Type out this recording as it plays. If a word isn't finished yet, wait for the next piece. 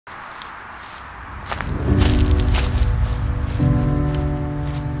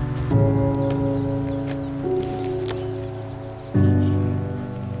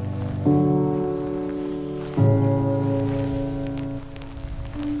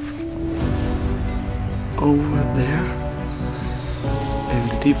over there, in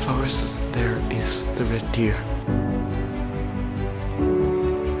the deep forest, there is the red deer.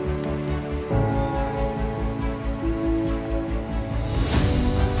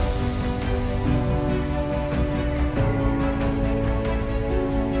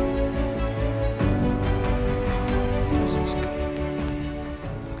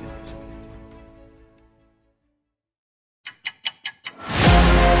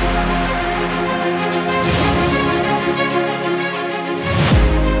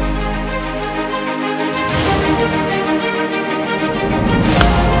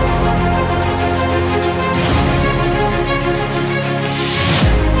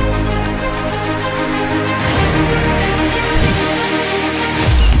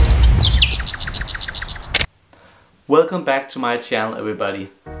 Welcome back to my channel, everybody.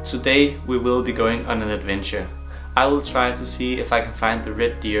 Today we will be going on an adventure. I will try to see if I can find the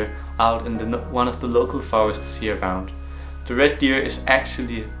red deer out in one of the local forests here around. The red deer is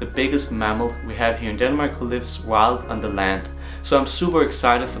actually the biggest mammal we have here in Denmark who lives wild on the land. So I'm super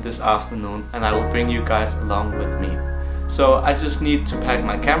excited for this afternoon and I will bring you guys along with me. So I just need to pack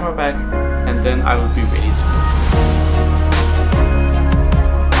my camera bag and then I will be ready to go.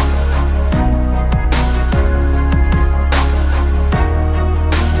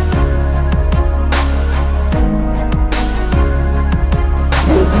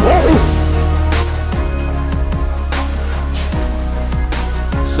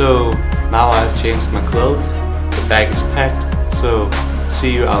 So now I've changed my clothes, the bag is packed, so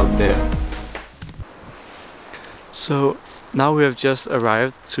see you out there. So now we have just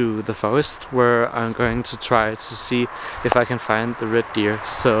arrived to the forest where I'm going to try to see if I can find the red deer.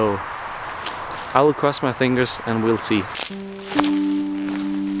 So I will cross my fingers and we'll see.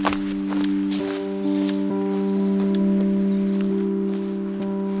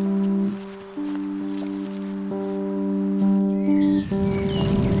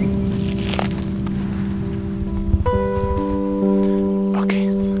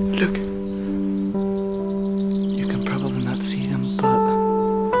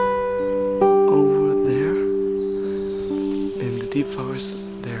 Deep forest,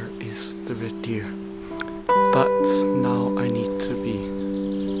 there is the red deer. But now I need to be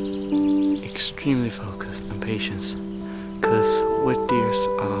extremely focused and patient, because red deers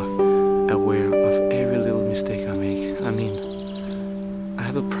are aware of every little mistake I make. I mean, I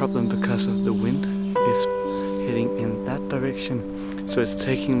have a problem because of the wind is heading in that direction, so it's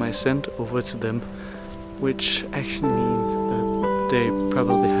taking my scent over to them, which actually means that they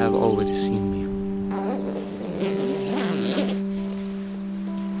probably have already seen me.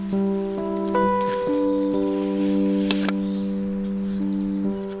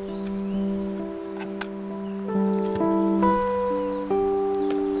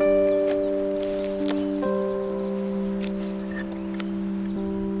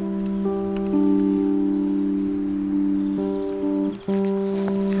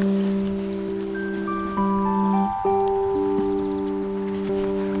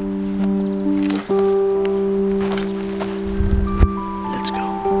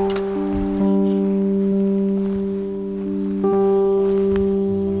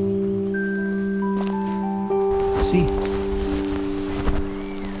 See,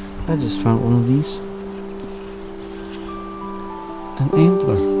 I just found one of these. An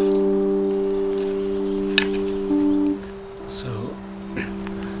antler. So,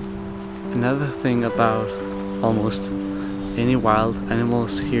 another thing about almost any wild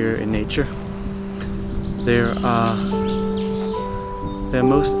animals here in nature, they're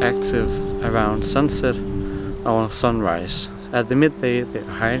most active around sunset or sunrise. At the midday they're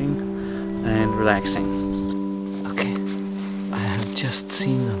hiding and relaxing. Just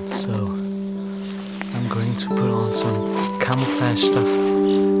seen them, so I'm going to put on some camouflage stuff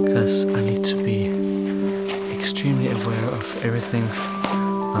because I need to be extremely aware of everything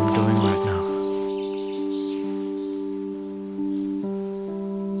I'm doing right now.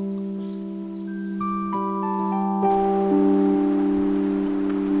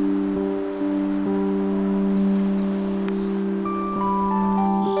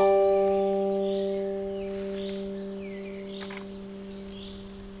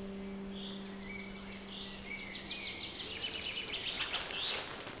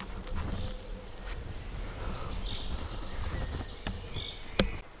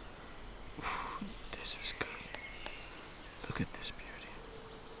 This is good. Look at this beauty.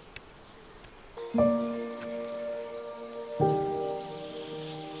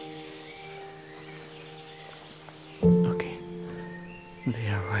 Okay, they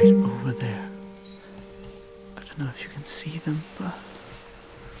are right over there. I don't know if you can see them, but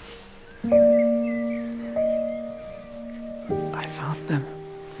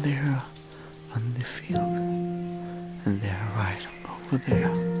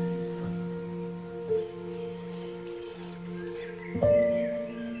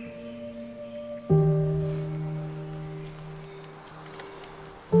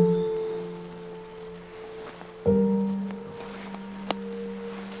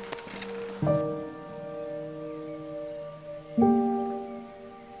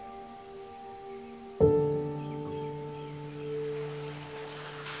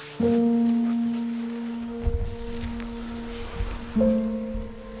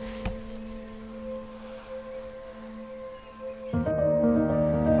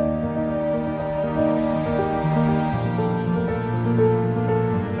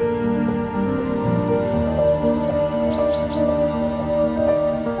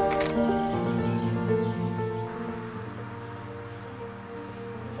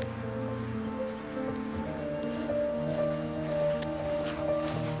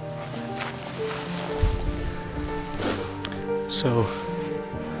So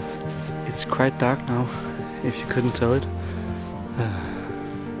it's quite dark now, if you couldn't tell it.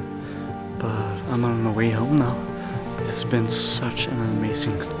 But I'm on my way home now. It has been such an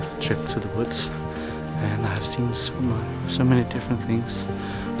amazing trip to the woods, and I've seen so many different things.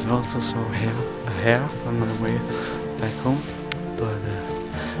 I also saw a hare on my way back home. But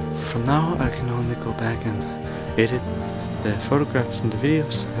from now I can only go back and edit the photographs and the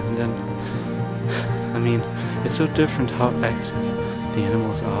videos, and then, I mean, it's so different how active the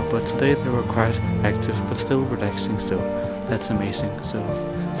animals are, but today they were quite active but still relaxing, so that's amazing. So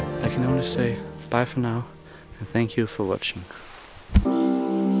I can only say bye for now, and thank you for watching.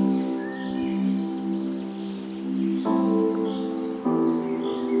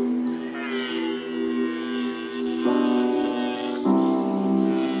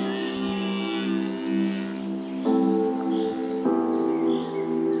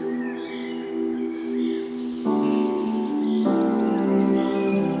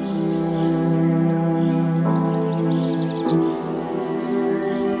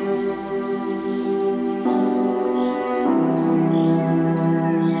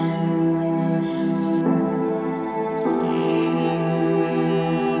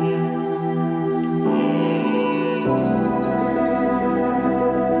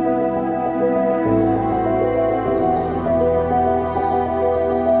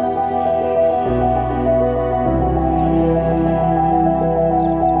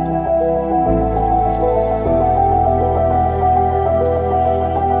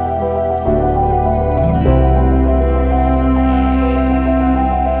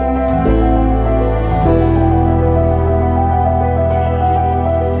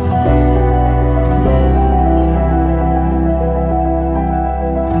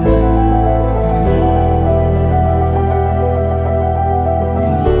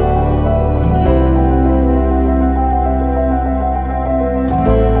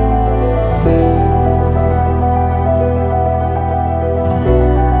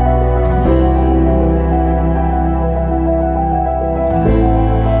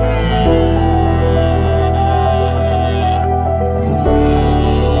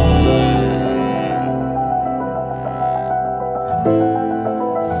 you.